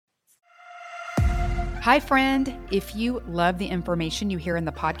Hi, friend. If you love the information you hear in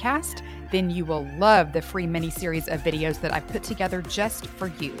the podcast, then you will love the free mini-series of videos that I've put together just for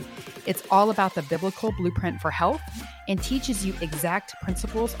you. It's all about the biblical blueprint for health and teaches you exact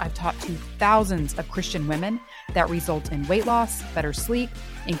principles I've taught to thousands of Christian women that result in weight loss, better sleep,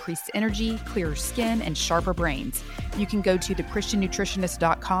 increased energy, clearer skin, and sharper brains. You can go to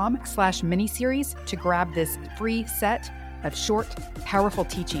thechristiannutritionist.com/miniseries to grab this free set of short, powerful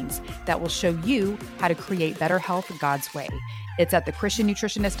teachings that will show you how to create better health God's way. It's at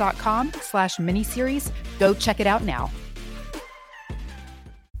thechristiannutritionist.com/miniseries. Go check it out now.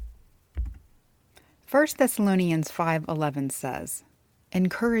 1 Thessalonians 5:11 says,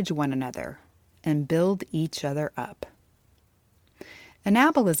 "Encourage one another and build each other up."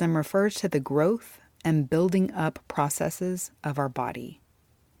 Anabolism refers to the growth and building up processes of our body.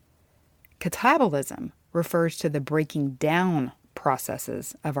 Catabolism refers to the breaking down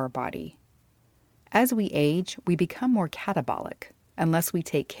processes of our body. As we age, we become more catabolic unless we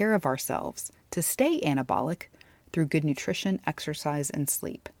take care of ourselves to stay anabolic through good nutrition, exercise, and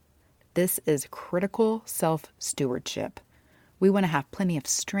sleep. This is critical self-stewardship. We want to have plenty of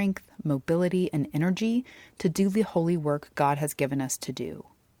strength, mobility, and energy to do the holy work God has given us to do.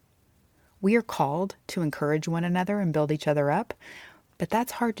 We are called to encourage one another and build each other up, but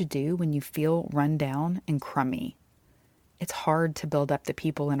that's hard to do when you feel run down and crummy. It's hard to build up the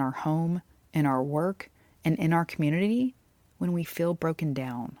people in our home, in our work, and in our community when we feel broken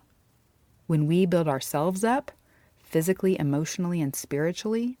down. When we build ourselves up, physically, emotionally, and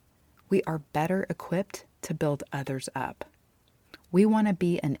spiritually, we are better equipped to build others up. We want to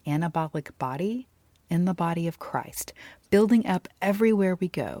be an anabolic body in the body of Christ, building up everywhere we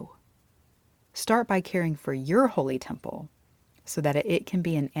go. Start by caring for your holy temple so that it can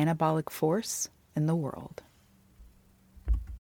be an anabolic force in the world.